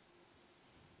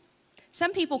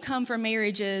 Some people come from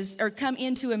marriages or come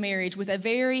into a marriage with a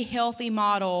very healthy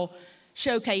model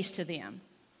showcased to them.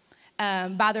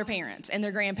 By their parents and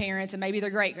their grandparents and maybe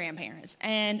their great-grandparents.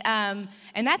 And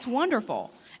that's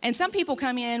wonderful. And some people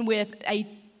come in with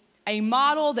a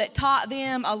model that taught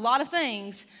them a lot of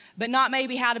things, but not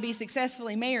maybe how to be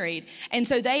successfully married. And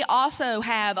so they also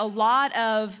have a lot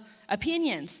of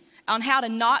opinions on how to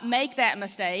not make that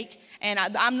mistake. And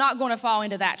I'm not going to fall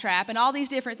into that trap and all these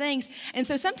different things. And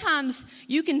so sometimes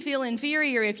you can feel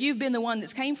inferior if you've been the one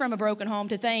that's came from a broken home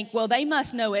to think, well, they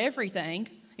must know everything.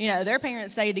 Their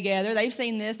parents stayed together. They've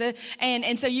seen this.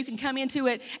 And so you can come into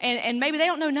it, and maybe they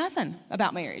don't know nothing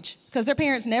about marriage because their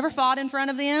parents never fought in front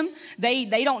of them.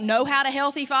 They don't know how to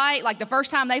healthy fight. Like the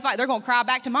first time they fight, they're going to cry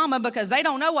back to mama because they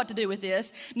don't know what to do with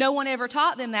this. No one ever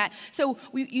taught them that. So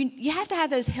you have to have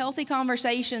those healthy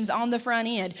conversations on the front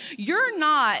end. You're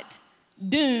not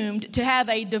doomed to have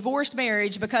a divorced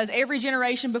marriage because every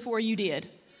generation before you did.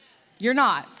 You're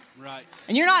not. Right.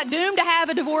 And you're not doomed to have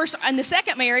a divorce in the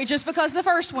second marriage just because the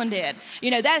first one did.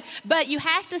 But you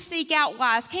have to seek out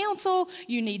wise counsel.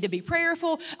 You need to be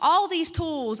prayerful. All these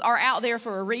tools are out there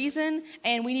for a reason,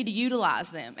 and we need to utilize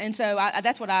them. And so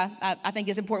that's what I think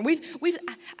is important.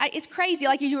 It's crazy,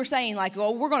 like you were saying, like,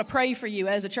 well, we're going to pray for you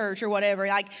as a church or whatever.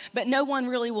 But no one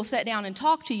really will sit down and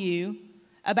talk to you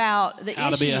about the issues. How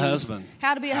to be a husband.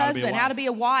 How to be a husband, how to be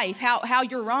a wife, how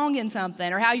you're wrong in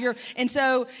something, or and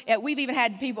so we've even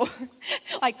had people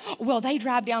like, well, they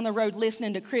drive down the road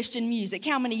listening to Christian music.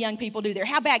 How many young people do there?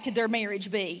 How bad could their marriage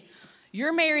be?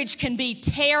 Your marriage can be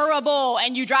terrible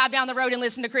and you drive down the road and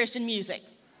listen to Christian music.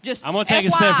 I'm going to take a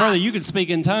step further. You can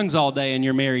speak in tongues all day and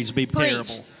your marriage be terrible.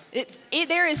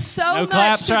 There is so no much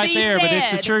claps to right be there, said. but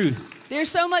it's the truth. There's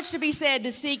so much to be said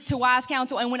to seek to wise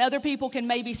counsel, and when other people can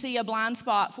maybe see a blind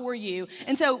spot for you.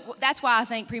 And so that's why I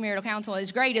think premarital counsel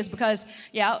is great, is because,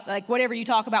 like whatever you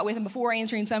talk about with them before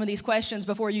answering some of these questions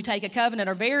before you take a covenant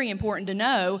are very important to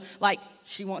know. Like,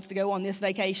 she wants to go on this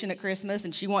vacation at Christmas,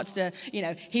 and she wants to,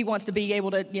 he wants to be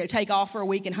able to, take off for a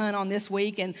week and hunt on this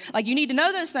week. And like, you need to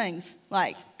know those things,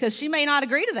 like, because she may not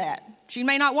agree to that. She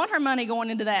may not want her money going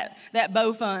into that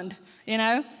bow fund,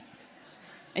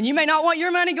 And you may not want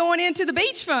your money going into the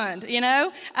beach fund,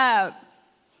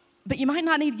 But you might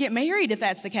not need to get married if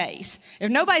that's the case.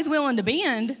 If nobody's willing to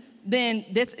bend, then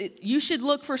you should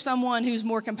look for someone who's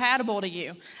more compatible to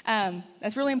you.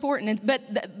 That's really important.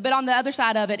 But on the other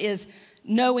side of it is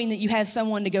knowing that you have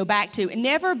someone to go back to. And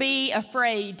never be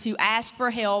afraid to ask for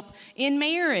help in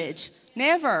marriage.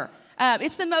 Never.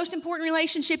 It's the most important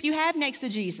relationship you have next to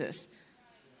Jesus.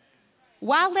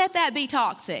 Why let that be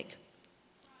toxic?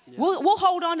 Yeah. We'll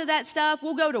hold on to that stuff.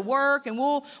 We'll go to work and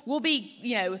we'll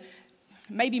be,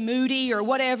 maybe moody or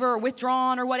whatever, or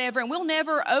withdrawn or whatever, and we'll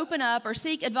never open up or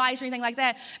seek advice or anything like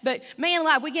that. But man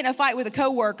alive, we get in a fight with a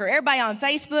coworker. Everybody on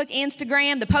Facebook,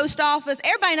 Instagram, the post office,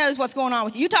 everybody knows what's going on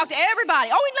with you. You talk to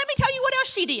everybody. Oh, and let me tell you what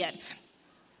else she did.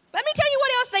 Let me tell you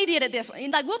what else they did at this one.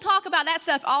 And we'll talk about that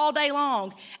stuff all day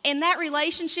long. And that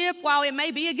relationship, while it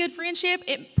may be a good friendship,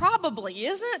 it probably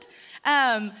isn't.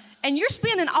 And you're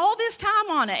spending all this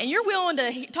time on it, and you're willing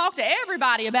to talk to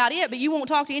everybody about it, but you won't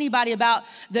talk to anybody about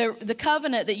the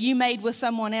covenant that you made with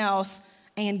someone else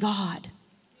and God.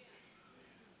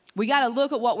 We got to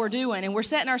look at what we're doing, and we're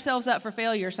setting ourselves up for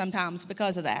failure sometimes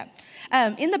because of that.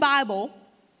 In the Bible,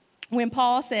 when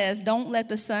Paul says, don't let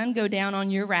the sun go down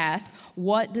on your wrath,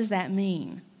 what does that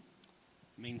mean?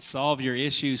 It means solve your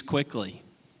issues quickly.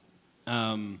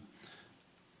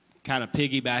 Kind of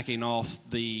piggybacking off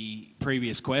the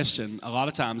previous question, a lot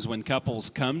of times when couples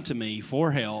come to me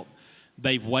for help,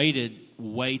 they've waited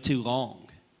way too long.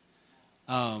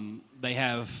 They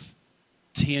have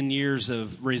 10 years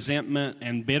of resentment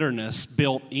and bitterness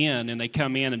built in, and they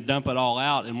come in and dump it all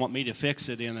out and want me to fix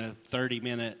it in a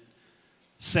 30-minute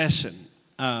session.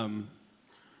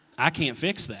 I can't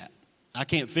fix that. I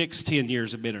can't fix 10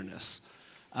 years of bitterness.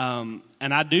 And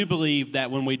I do believe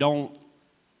that when we don't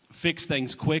fix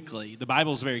things quickly, the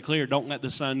Bible is very clear, don't let the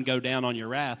sun go down on your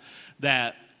wrath,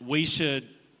 that we should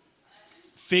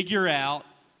figure out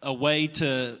a way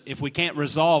to, if we can't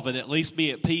resolve it, at least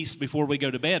be at peace before we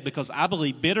go to bed, because I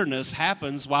believe bitterness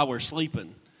happens while we're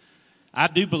sleeping. I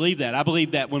do believe that. I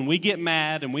believe that when we get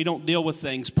mad and we don't deal with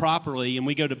things properly and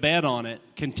we go to bed on it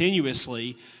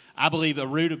continuously, I believe a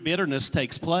root of bitterness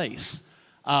takes place.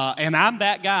 And I'm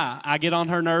that guy. I get on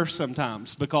her nerves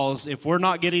sometimes because if we're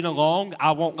not getting along,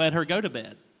 I won't let her go to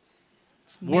bed.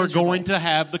 We're going to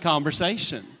have the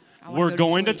conversation. We're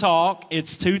going to talk.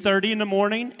 It's 2:30 in the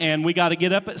morning and we got to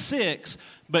get up at 6,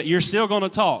 but you're still going to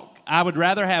talk. I would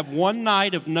rather have one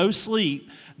night of no sleep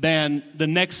than the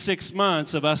next 6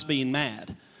 months of us being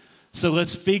mad. So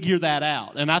let's figure that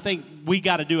out. And I think we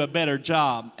got to do a better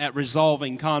job at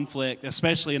resolving conflict,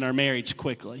 especially in our marriage,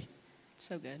 quickly.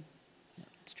 So good.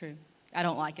 It's true. I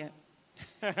don't like it.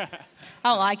 I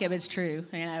don't like it, but it's true.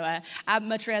 I'd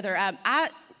much rather, I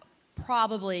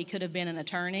probably could have been an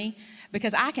attorney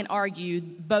because I can argue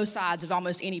both sides of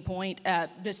almost any point.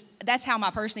 That's how my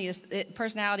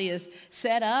personality is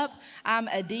set up. I'm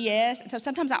a DS, so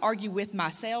sometimes I argue with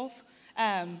myself.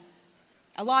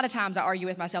 A lot of times I argue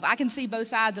with myself. I can see both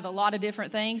sides of a lot of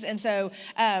different things, and so,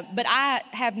 but I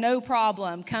have no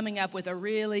problem coming up with a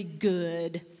really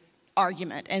good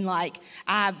argument, and like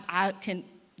I can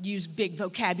use big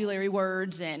vocabulary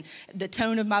words and the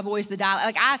tone of my voice, the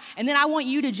dialect, and then I want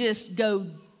you to just go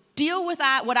deal with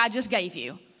what I just gave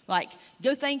you. Like,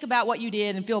 go think about what you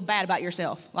did and feel bad about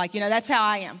yourself. Like, that's how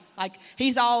I am. Like,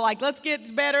 he's all like, let's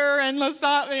get better and let's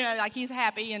stop. Like he's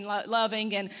happy and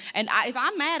loving. And if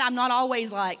I'm mad, I'm not always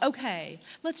like, okay,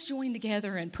 let's join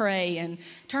together and pray and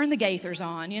turn the Gaithers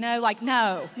on. Like,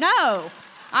 no.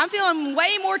 I'm feeling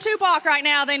way more Tupac right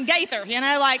now than Gaither.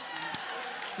 Like,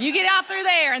 you get out through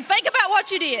there and think about what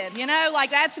you did,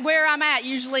 like that's where I'm at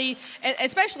usually,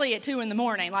 especially at 2 a.m.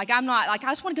 Like I'm not, like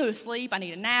I just want to go to sleep. I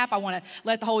need a nap. I want to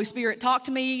let the Holy Spirit talk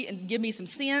to me and give me some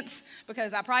sense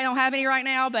because I probably don't have any right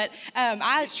now, but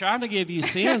He's trying to give you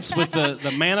sense with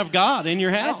the man of God in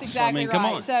your house. That's exactly come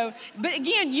right. on. So, but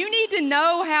again, you need to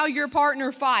know how your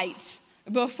partner fights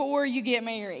before you get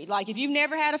married. Like if you've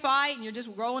never had a fight and you're just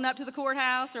rolling up to the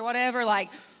courthouse or whatever, like,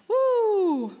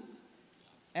 whoo,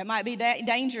 it might be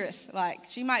dangerous. Like,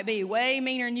 she might be way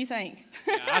meaner than you think.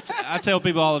 I tell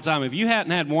people all the time, if you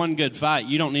hadn't had one good fight,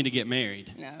 you don't need to get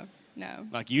married. No.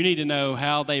 Like, you need to know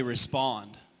how they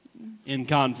respond in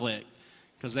conflict.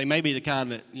 Because they may be the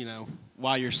kind that,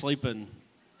 while you're sleeping,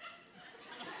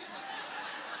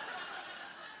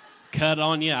 cut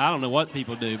on you. I don't know what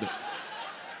people do, but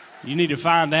you need to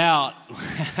find out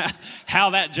how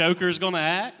that joker is going to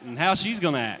act and how she's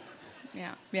going to act.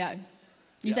 Yeah.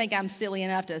 You think I'm silly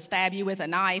enough to stab you with a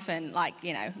knife and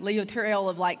leave a trail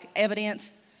of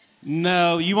evidence?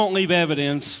 No, you won't leave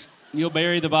evidence. You'll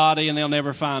bury the body and they'll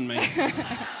never find me.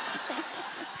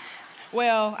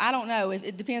 Well, I don't know.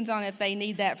 It depends on if they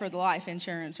need that for the life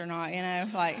insurance or not.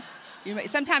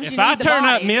 Sometimes if you need I the turn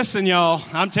body. up missing, y'all,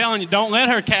 I'm telling you, don't let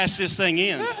her cash this thing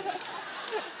in.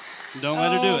 Don't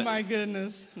let her do it. Oh my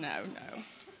goodness, no.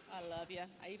 I love you,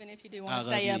 even if you do want to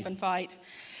stay up and fight.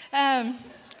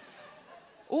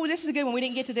 Oh, this is a good one. We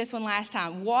didn't get to this one last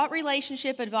time. What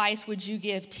relationship advice would you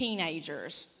give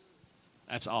teenagers?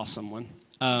 That's an awesome one.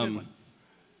 I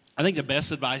think the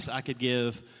best advice I could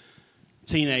give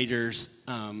teenagers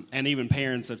and even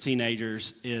parents of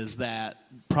teenagers is that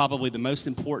probably the most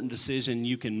important decision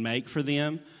you can make for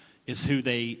them is who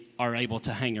they are able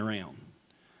to hang around.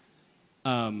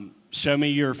 Show me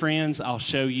your friends, I'll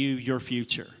show you your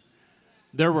future.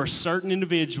 There were certain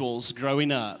individuals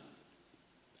growing up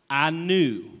I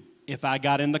knew if I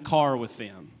got in the car with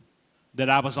them that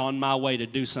I was on my way to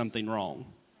do something wrong.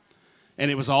 And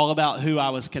it was all about who I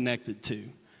was connected to.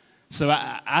 So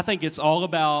I think it's all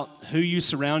about who you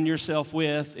surround yourself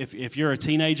with. If you're a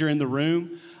teenager in the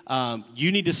room,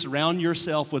 you need to surround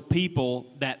yourself with people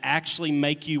that actually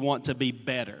make you want to be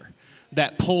better,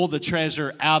 that pull the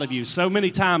treasure out of you. So many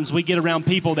times we get around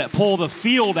people that pull the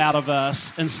field out of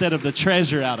us instead of the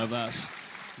treasure out of us.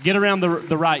 Get around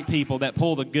the right people that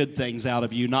pull the good things out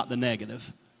of you, not the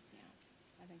negative. Yeah,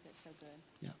 I think that's so good.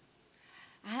 Yeah.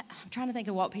 I'm trying to think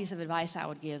of what piece of advice I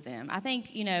would give them. I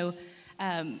think,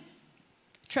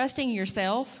 trusting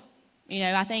yourself.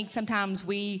 I think sometimes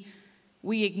we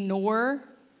ignore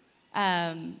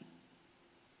the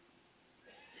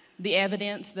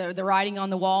evidence, the writing on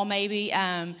the wall maybe.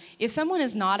 If someone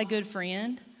is not a good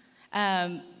friend,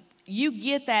 you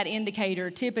get that indicator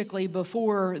typically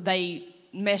before they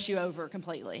mess you over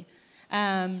completely.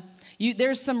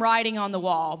 There's some writing on the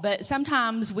wall, but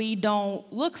sometimes we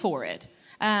don't look for it.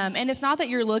 And it's not that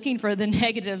you're looking for the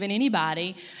negative in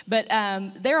anybody, but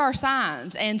there are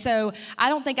signs. And so I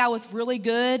don't think I was really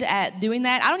good at doing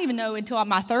that. I don't even know until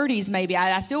my 30s maybe.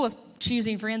 I still was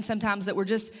choosing friends sometimes that were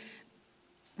just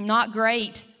not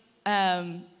great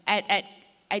at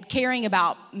caring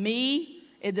about me.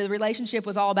 The relationship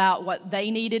was all about what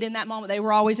they needed in that moment. They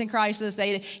were always in crisis.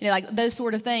 Those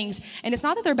sort of things. And it's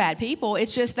not that they're bad people.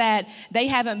 It's just that they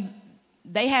haven't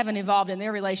evolved in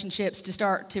their relationships to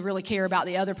start to really care about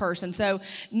the other person. So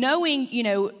knowing,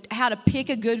 how to pick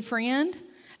a good friend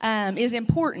is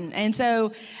important. And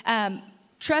so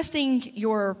trusting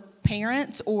your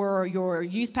parents or your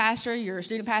youth pastor, your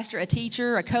student pastor, a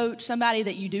teacher, a coach, somebody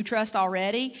that you do trust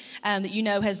already, that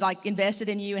has invested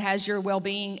in you and has your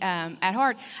well-being at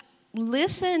heart.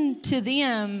 Listen to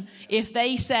them if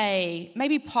they say,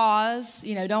 maybe pause,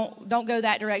 don't go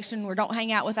that direction or don't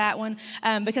hang out with that one.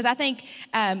 Because I think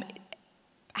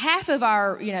half of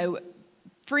our,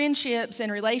 friendships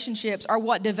and relationships are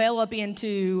what develop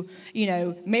into,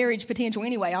 marriage potential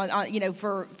anyway,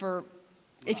 for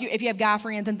if you have guy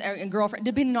friends and girlfriend,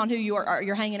 depending on who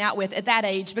you're hanging out with at that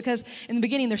age, because in the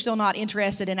beginning they're still not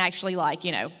interested in actually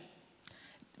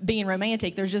being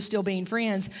romantic. They're just still being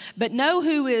friends. But know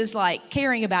who is like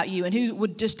caring about you and who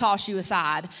would just toss you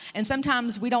aside. And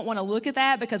sometimes we don't want to look at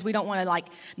that because we don't want to like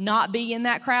not be in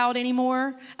that crowd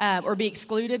anymore or be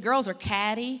excluded. Girls are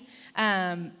catty.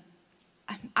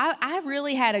 I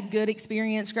really had a good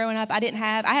experience growing up. I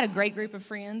had a great group of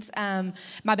friends.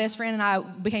 My best friend and I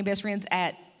became best friends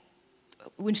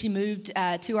when she moved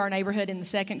to our neighborhood in the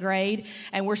 2nd grade,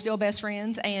 and we're still best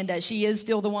friends. And she is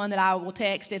still the one that I will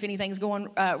text if anything's going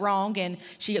wrong, and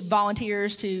she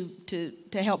volunteers to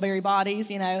help bury bodies.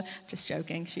 You know, just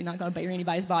joking. She's not going to bury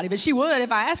anybody's body, but she would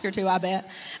if I asked her to. I bet.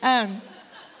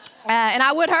 And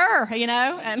I would her, you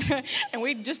know, and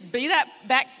we'd just be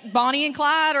that Bonnie and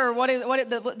Clyde or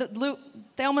the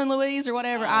Thelma and Louise or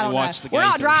whatever. I don't know. We're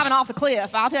not driving off the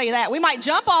cliff, I'll tell you that. We might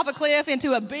jump off a cliff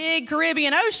into a big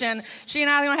Caribbean Ocean. She and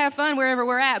I are going to have fun wherever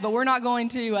we're at, but we're not going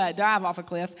to drive off a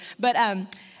cliff. But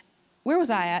where was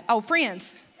I at? Oh,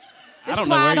 friends. This is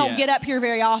why I don't get up here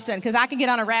very often, because I can get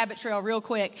on a rabbit trail real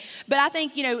quick. But I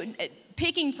think, you know,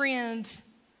 picking friends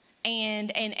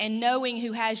and knowing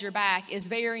who has your back is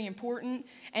very important.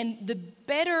 And the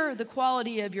better the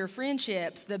quality of your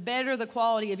friendships, the better the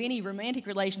quality of any romantic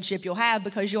relationship you'll have,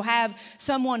 because you'll have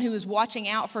someone who is watching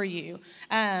out for you.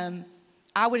 I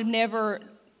would have never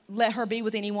let her be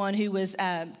with anyone who was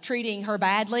treating her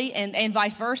badly, and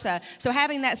vice versa. So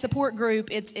having that support group,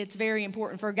 it's very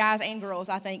important for guys and girls,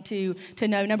 I think, to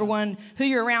know, number one, who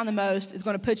you're around the most is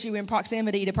going to put you in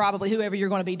proximity to probably whoever you're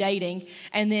going to be dating.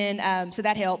 And then, so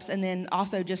that helps. And then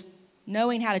also just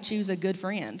knowing how to choose a good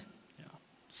friend. Yeah,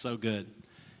 so good.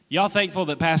 Y'all thankful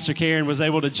that Pastor Karen was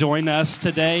able to join us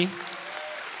today? You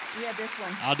have this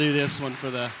one. I'll do this one for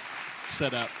the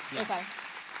setup. Yeah. Okay.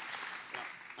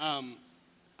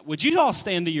 Would you all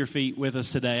stand to your feet with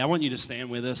us today? I want you to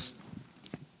stand with us,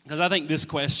 because I think this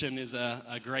question is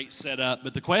a great setup.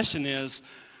 But the question is,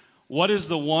 what is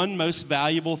the one most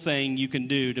valuable thing you can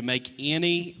do to make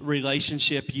any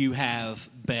relationship you have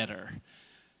better?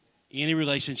 Any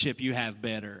relationship you have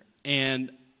better. And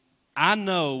I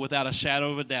know without a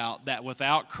shadow of a doubt that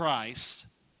without Christ,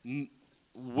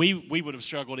 we would have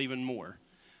struggled even more.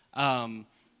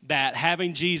 That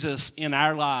having Jesus in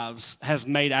our lives has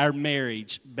made our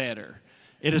marriage better.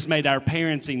 It has made our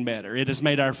parenting better. It has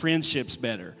made our friendships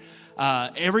better.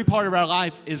 Every part of our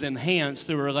life is enhanced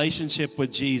through a relationship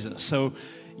with Jesus. So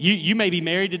you may be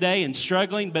married today and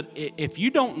struggling, but if you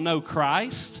don't know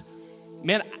Christ,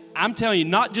 man, I'm telling you,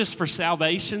 not just for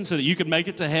salvation so that you can make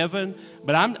it to heaven,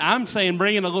 but I'm saying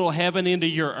bringing a little heaven into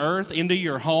your earth, into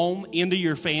your home, into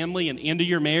your family, and into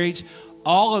your marriage.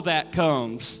 All of that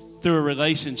comes through a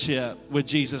relationship with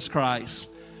Jesus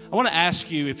Christ. I want to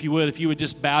ask you, if you would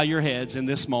just bow your heads in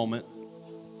this moment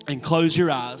and close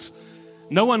your eyes.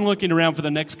 No one looking around for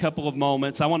the next couple of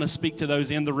moments. I want to speak to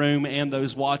those in the room and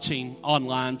those watching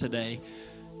online today.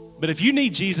 But if you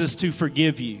need Jesus to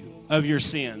forgive you of your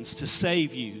sins, to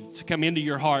save you, to come into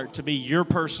your heart, to be your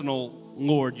personal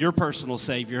Lord, your personal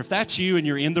Savior, if that's you and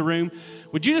you're in the room,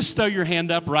 would you just throw your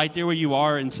hand up right there where you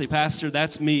are and say, Pastor,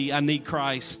 that's me. I need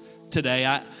Christ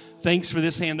today. Thanks for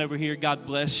this hand over here. God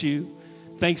bless you.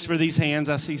 Thanks for these hands.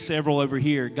 I see several over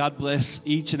here. God bless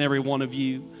each and every one of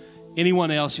you.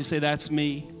 Anyone else? You say, that's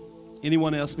me.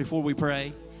 Anyone else before we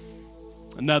pray?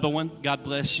 Another one. God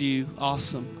bless you.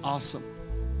 Awesome. Awesome.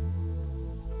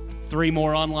 3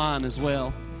 more online as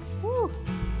well. Woo.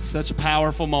 Such a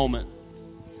powerful moment.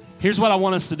 Here's what I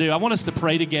want us to do. I want us to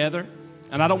pray together,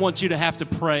 and I don't want you to have to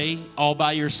pray all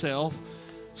by yourself.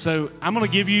 So I'm going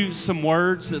to give you some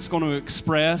words that's going to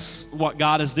express what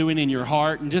God is doing in your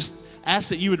heart, and just ask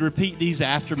that you would repeat these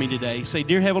after me today. Say,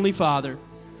 Dear Heavenly Father,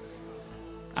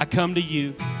 I come to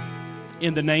you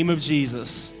in the name of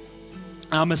Jesus.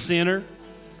 I'm a sinner.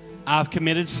 I've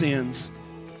committed sins.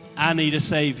 I need a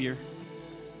Savior.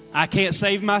 I can't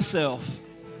save myself.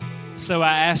 So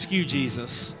I ask you,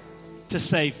 Jesus, to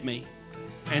save me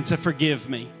and to forgive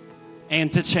me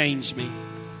and to change me.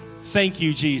 Thank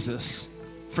you, Jesus,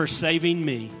 for saving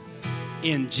me.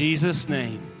 In Jesus'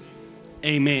 name,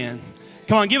 amen.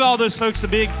 Come on, give all those folks a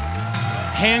big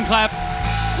hand clap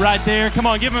right there. Come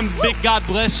on, give them a big God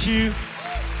bless you.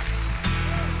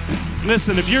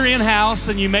 Listen, if you're in-house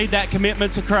and you made that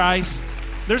commitment to Christ,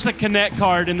 there's a Connect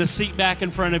card in the seat back in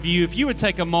front of you. If you would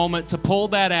take a moment to pull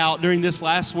that out during this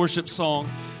last worship song,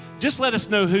 just let us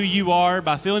know who you are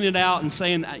by filling it out and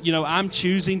saying, you know, I'm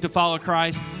choosing to follow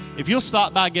Christ. If you'll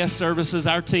stop by guest services,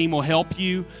 our team will help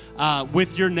you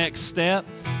with your next step.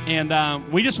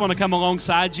 And we just want to come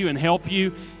alongside you and help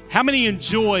you. How many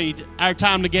enjoyed our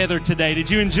time together today? Did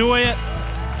you enjoy it?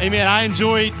 Amen. I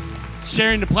enjoyed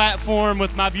sharing the platform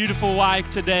with my beautiful wife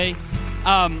today.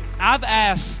 I've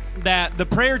asked that the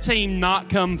prayer team not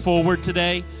come forward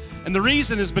today. And the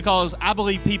reason is because I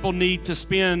believe people need to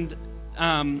spend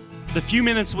the few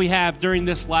minutes we have during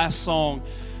this last song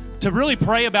to really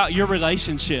pray about your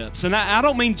relationships. And I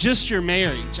don't mean just your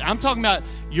marriage. I'm talking about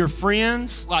your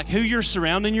friends, like who you're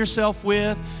surrounding yourself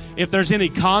with. If there's any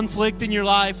conflict in your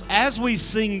life, as we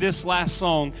sing this last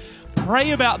song,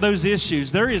 pray about those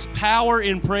issues. There is power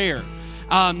in prayer.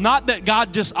 Not that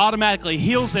God just automatically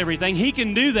heals everything. He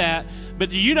can do that. But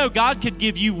do you know God could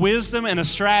give you wisdom and a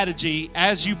strategy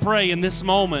as you pray in this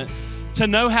moment to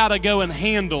know how to go and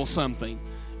handle something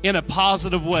in a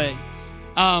positive way?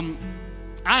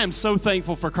 I am so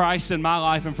thankful for Christ in my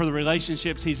life and for the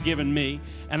relationships He's given me.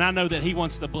 And I know that He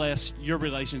wants to bless your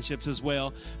relationships as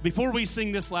well. Before we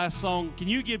sing this last song, can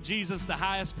you give Jesus the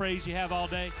highest praise you have all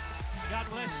day? God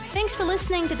bless you. Thanks for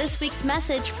listening to this week's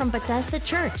message from Bethesda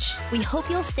Church. We hope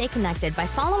you'll stay connected by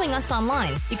following us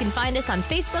online. You can find us on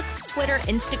Facebook, Twitter,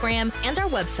 Instagram, and our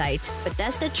website,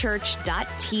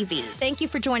 BethesdaChurch.tv. Thank you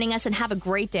for joining us and have a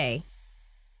great day.